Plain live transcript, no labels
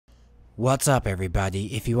What's up,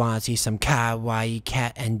 everybody? If you want to see some kawaii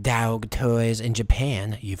cat and dog toys in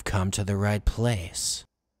Japan, you've come to the right place.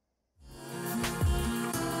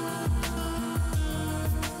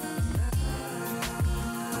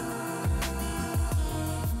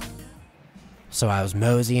 So I was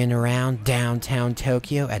moseying around downtown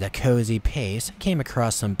Tokyo at a cozy pace, came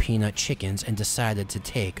across some peanut chickens and decided to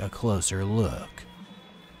take a closer look.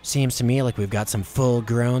 Seems to me like we've got some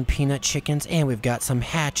full-grown peanut chickens and we've got some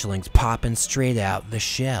hatchlings popping straight out the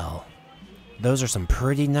shell. Those are some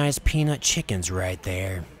pretty nice peanut chickens right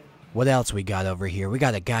there. What else we got over here? We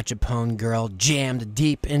got a Gachapon girl jammed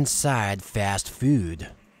deep inside fast food.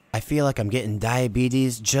 I feel like I'm getting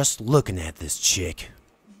diabetes just looking at this chick.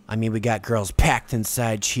 I mean, we got girls packed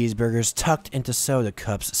inside cheeseburgers, tucked into soda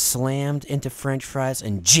cups, slammed into french fries,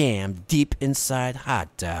 and jammed deep inside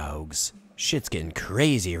hot dogs. Shit's getting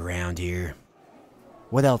crazy around here.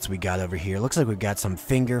 What else we got over here? Looks like we got some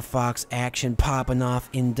finger fox action popping off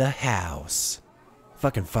in the house.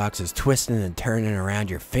 Fucking foxes twisting and turning around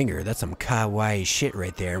your finger. That's some kawaii shit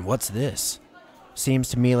right there. And what's this? Seems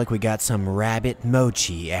to me like we got some rabbit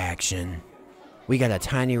mochi action. We got a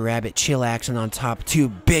tiny rabbit chill action on top of two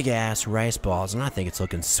big ass rice balls, and I think it's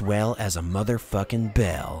looking swell as a motherfucking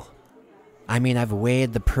bell. I mean, I've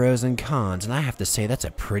weighed the pros and cons, and I have to say that's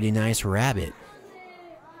a pretty nice rabbit.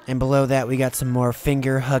 And below that, we got some more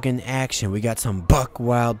finger-hugging action. We got some buck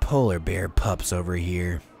wild polar bear pups over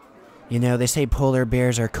here. You know, they say polar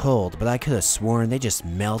bears are cold, but I could have sworn they just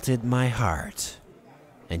melted my heart.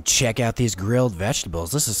 And check out these grilled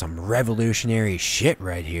vegetables. This is some revolutionary shit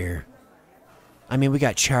right here. I mean, we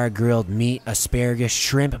got charred grilled meat, asparagus,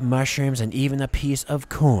 shrimp, mushrooms, and even a piece of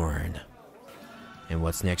corn. And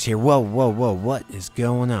what's next here? Whoa, what is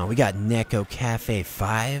going on? We got Neko Cafe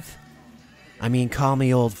 5? I mean, call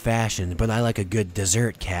me old-fashioned, but I like a good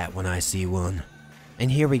dessert cat when I see one. And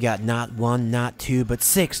here we got not one, not two, but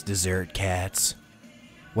 6 dessert cats.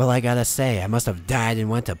 Well, I gotta say, I must have died and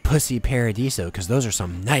went to Pussy Paradiso, because those are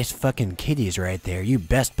some nice fucking kitties right there. You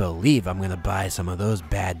best believe I'm gonna buy some of those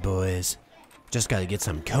bad boys. Just gotta get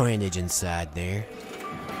some coinage inside there.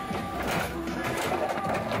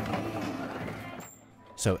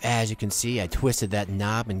 So as you can see, I twisted that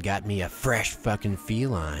knob and got me a fresh fucking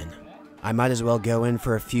feline. I might as well go in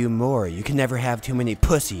for a few more. You can never have too many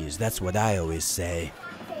pussies, that's what I always say.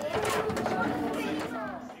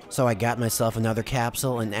 So I got myself another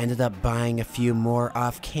capsule and ended up buying a few more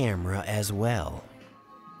off camera as well.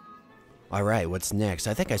 Alright, what's next?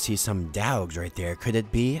 I think I see some Dawgs right there. Could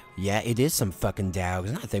it be? Yeah, it is some fucking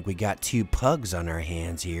Dawgs, and I think we got 2 pugs on our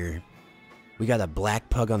hands here. We got a black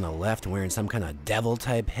pug on the left wearing some kind of devil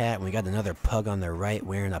type hat, and we got another pug on the right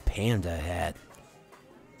wearing a panda hat.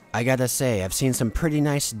 I gotta say, I've seen some pretty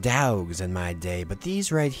nice Dawgs in my day, but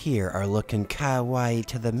these right here are looking kawaii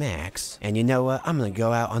to the max. And you know what? I'm gonna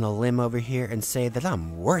go out on a limb over here and say that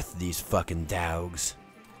I'm worth these fucking Dawgs.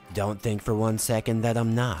 Don't think for one second that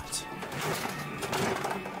I'm not.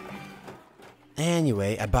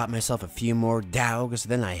 Anyway, I bought myself a few more Dawgs,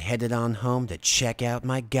 then I headed on home to check out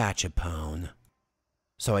my Gachapon.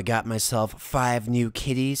 So I got myself 5 new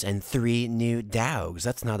kitties and 3 new Dawgs.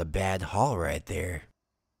 That's not a bad haul right there.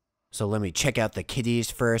 So let me check out the kitties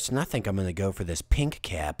first, and I think I'm gonna go for this pink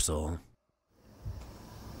capsule.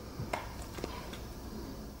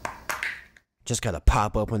 Just gotta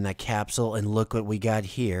pop open that capsule and look what we got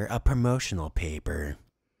here, a promotional paper.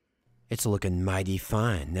 It's looking mighty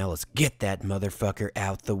fine. Now let's get that motherfucker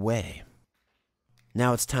out the way.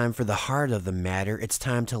 Now it's time for the heart of the matter. It's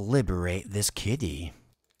time to liberate this kitty.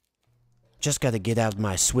 Just gotta get out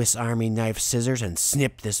my Swiss Army knife scissors and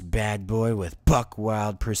snip this bad boy with buck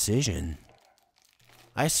wild precision.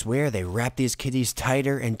 I swear they wrap these kitties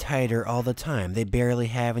tighter and tighter all the time. They barely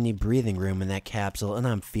have any breathing room in that capsule, and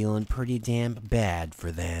I'm feeling pretty damn bad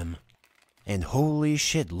for them. And holy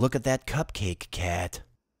shit, look at that cupcake cat.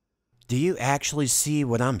 Do you actually see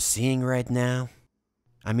what I'm seeing right now?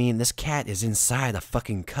 I mean, this cat is inside a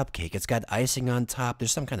fucking cupcake. It's got icing on top.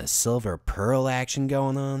 There's some kind of silver pearl action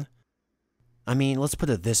going on. I mean, let's put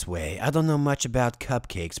it this way. I don't know much about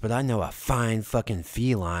cupcakes, but I know a fine fucking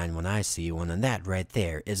feline when I see one, and that right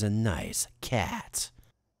there is a nice cat.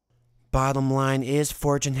 Bottom line is,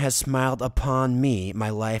 fortune has smiled upon me. My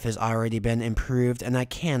life has already been improved, and I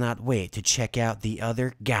cannot wait to check out the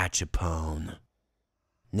other Gachapon.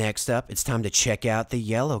 Next up, it's time to check out the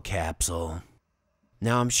yellow capsule.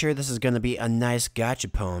 Now I'm sure this is going to be a nice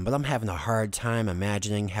Gachapon, but I'm having a hard time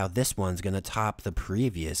imagining how this one's going to top the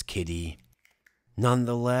previous kitty.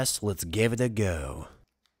 Nonetheless, let's give it a go.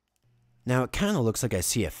 Now it kinda looks like I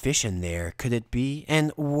see a fish in there, could it be?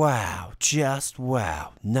 And wow, just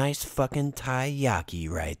wow, nice fucking taiyaki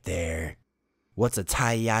right there. What's a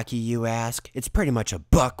taiyaki, you ask? It's pretty much a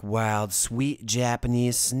buck wild, sweet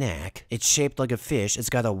Japanese snack. It's shaped like a fish, it's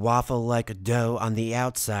got a waffle-like dough on the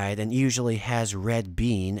outside and usually has red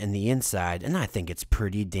bean in the inside, and I think it's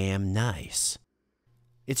pretty damn nice.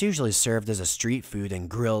 It's usually served as a street food and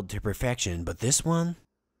grilled to perfection, but this one?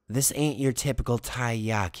 This ain't your typical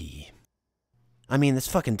taiyaki. I mean, this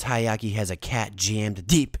fucking taiyaki has a cat jammed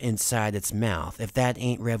deep inside its mouth. If that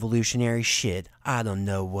ain't revolutionary shit, I don't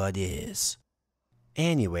know what is.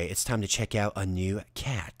 Anyway, it's time to check out a new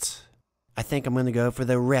cat. I think I'm gonna go for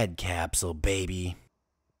the red capsule, baby.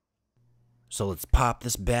 So let's pop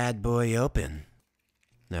this bad boy open.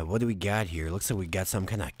 Now, what do we got here? Looks like we got some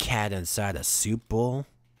kind of cat inside a soup bowl.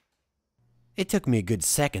 It took me a good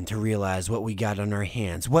second to realize what we got on our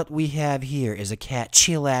hands. What we have here is a cat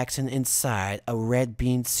chillaxing inside a red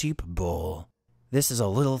bean soup bowl. This is a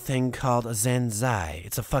little thing called zenzai.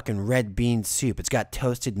 It's a fucking red bean soup. It's got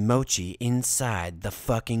toasted mochi inside the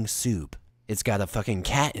fucking soup. It's got a fucking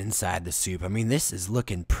cat inside the soup. I mean, this is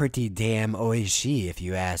looking pretty damn oishi if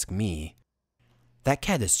you ask me. That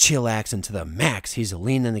cat is chillaxing to the max. He's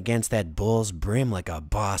leaning against that bowl's brim like a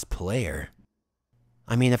boss player.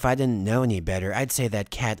 I mean, if I didn't know any better, I'd say that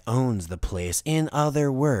cat owns the place. In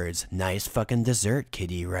other words, nice fucking dessert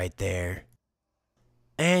kitty right there.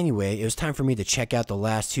 Anyway, it was time for me to check out the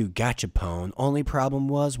last two Gachapon. Only problem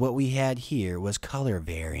was what we had here was color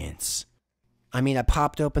variants. I mean, I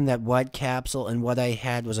popped open that white capsule and what I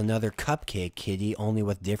had was another cupcake kitty only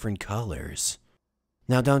with different colors.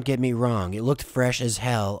 Now don't get me wrong, it looked fresh as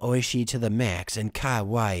hell, oishi to the max, and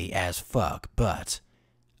kawaii as fuck, but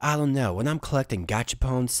I don't know, when I'm collecting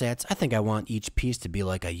Gachapon sets, I think I want each piece to be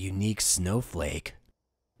like a unique snowflake.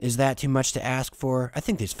 Is that too much to ask for? I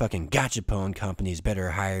think these fucking Gachapon companies better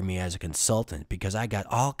hire me as a consultant because I got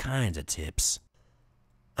all kinds of tips.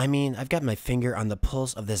 I mean, I've got my finger on the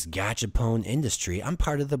pulse of this Gachapon industry. I'm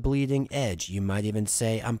part of the bleeding edge. You might even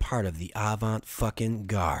say I'm part of the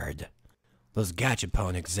avant-fucking-garde. Those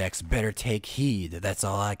Gachapon execs better take heed, that's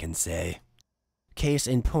all I can say. Case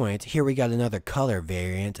in point, here we got another color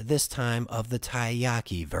variant, this time of the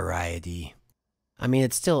taiyaki variety. I mean,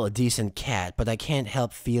 it's still a decent cat, but I can't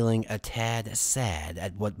help feeling a tad sad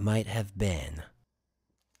at what might have been.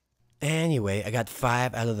 Anyway, I got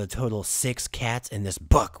 5 out of the total 6 cats in this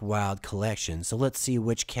buck wild collection, so let's see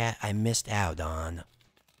which cat I missed out on.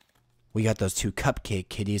 We got those 2 cupcake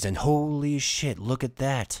kitties, and holy shit, look at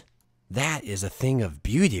that. That is a thing of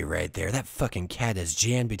beauty right there. That fucking cat is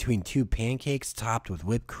jammed between 2 pancakes topped with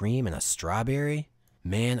whipped cream and a strawberry.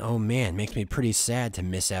 Man, oh man, makes me pretty sad to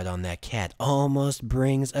miss out on that cat. Almost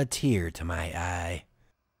brings a tear to my eye.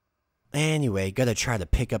 Anyway, gotta try to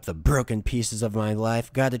pick up the broken pieces of my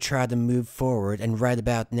life. Gotta try to move forward, and right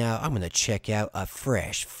about now, I'm gonna check out a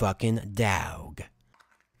fresh fucking Dawg.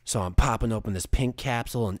 So I'm popping open this pink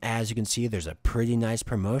capsule, and as you can see, there's a pretty nice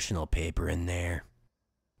promotional paper in there.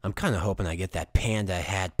 I'm kinda hoping I get that panda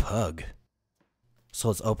hat pug. So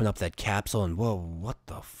let's open up that capsule, and whoa, what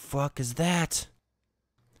the fuck is that?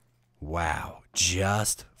 Wow,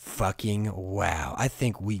 just fucking wow. I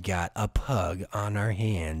think we got a pug on our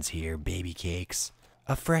hands here, baby cakes.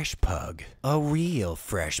 A fresh pug. A real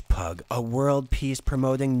fresh pug. A world peace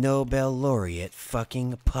promoting Nobel laureate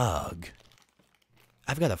fucking pug.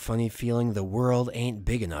 I've got a funny feeling the world ain't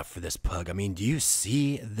big enough for this pug. I mean, do you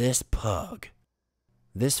see this pug?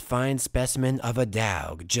 This fine specimen of a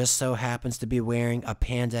Dawg just so happens to be wearing a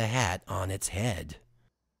panda hat on its head.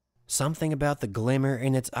 Something about the glimmer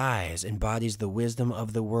in its eyes embodies the wisdom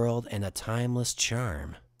of the world and a timeless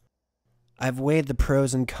charm. I've weighed the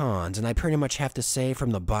pros and cons, and I pretty much have to say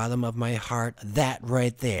from the bottom of my heart, that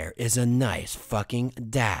right there is a nice fucking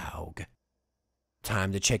Dawg.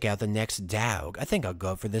 Time to check out the next Dawg. I think I'll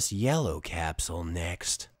go for this yellow capsule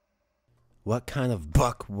next. What kind of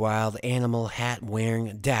buck wild animal hat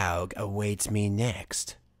wearing Dawg awaits me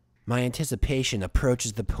next? My anticipation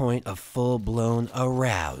approaches the point of full-blown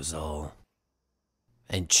arousal.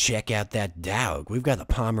 And check out that Dawg. We've got a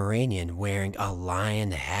Pomeranian wearing a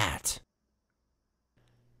lion hat.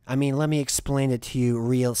 I mean, let me explain it to you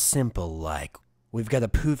real simple like. We've got a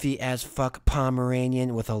poofy as fuck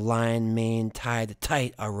Pomeranian with a lion mane tied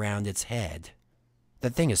tight around its head.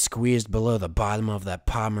 That thing is squeezed below the bottom of that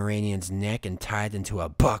Pomeranian's neck and tied into a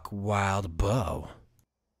buck wild bow.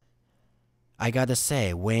 I gotta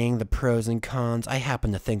say, weighing the pros and cons, I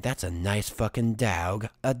happen to think that's a nice fucking Dawg.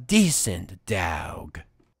 A decent Dawg.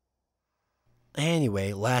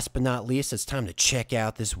 Anyway, last but not least, it's time to check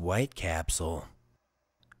out this white capsule.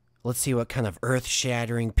 Let's see what kind of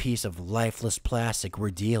earth-shattering piece of lifeless plastic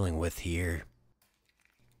we're dealing with here.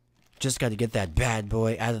 Just gotta get that bad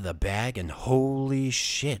boy out of the bag, and holy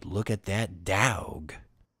shit, look at that dog.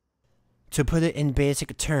 To put it in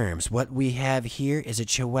basic terms, what we have here is a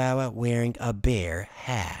chihuahua wearing a bear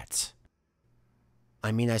hat.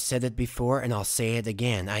 I mean, I said it before and I'll say it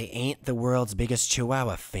again, I ain't the world's biggest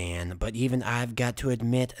chihuahua fan, but even I've got to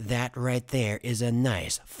admit that right there is a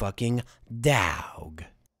nice fucking dog.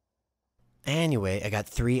 Anyway, I got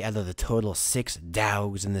 3 out of the total 6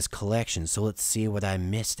 dogs in this collection, so let's see what I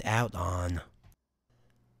missed out on.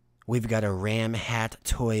 We've got a ram hat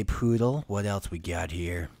toy poodle. What else we got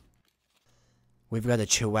here? We've got a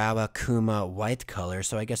Chihuahua Kuma white color,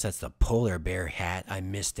 so I guess that's the polar bear hat I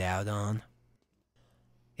missed out on.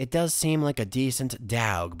 It does seem like a decent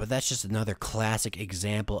dog, but that's just another classic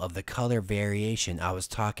example of the color variation I was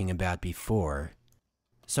talking about before.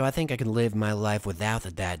 So I think I can live my life without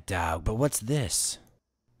that dog, but what's this?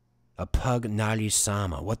 A pug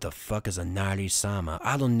Nari-sama. What the fuck is a Nari-sama?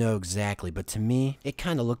 I don't know exactly, but to me, it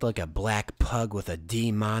kinda looked like a black pug with a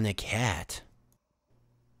demonic hat.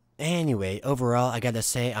 Anyway, overall, I gotta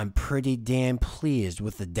say I'm pretty damn pleased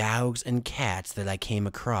with the dogs and cats that I came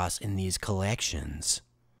across in these collections.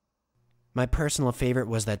 My personal favorite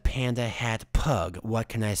was that panda hat pug. What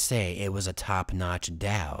can I say? It was a top-notch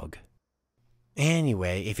dog.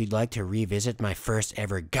 Anyway, if you'd like to revisit my first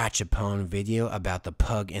ever Gachapon video about the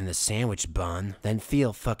pug in the sandwich bun, then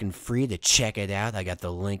feel fucking free to check it out. I got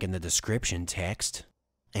the link in the description text.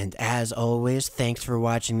 And as always, thanks for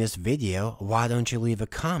watching this video. Why don't you leave a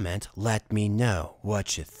comment? Let me know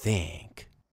what you think.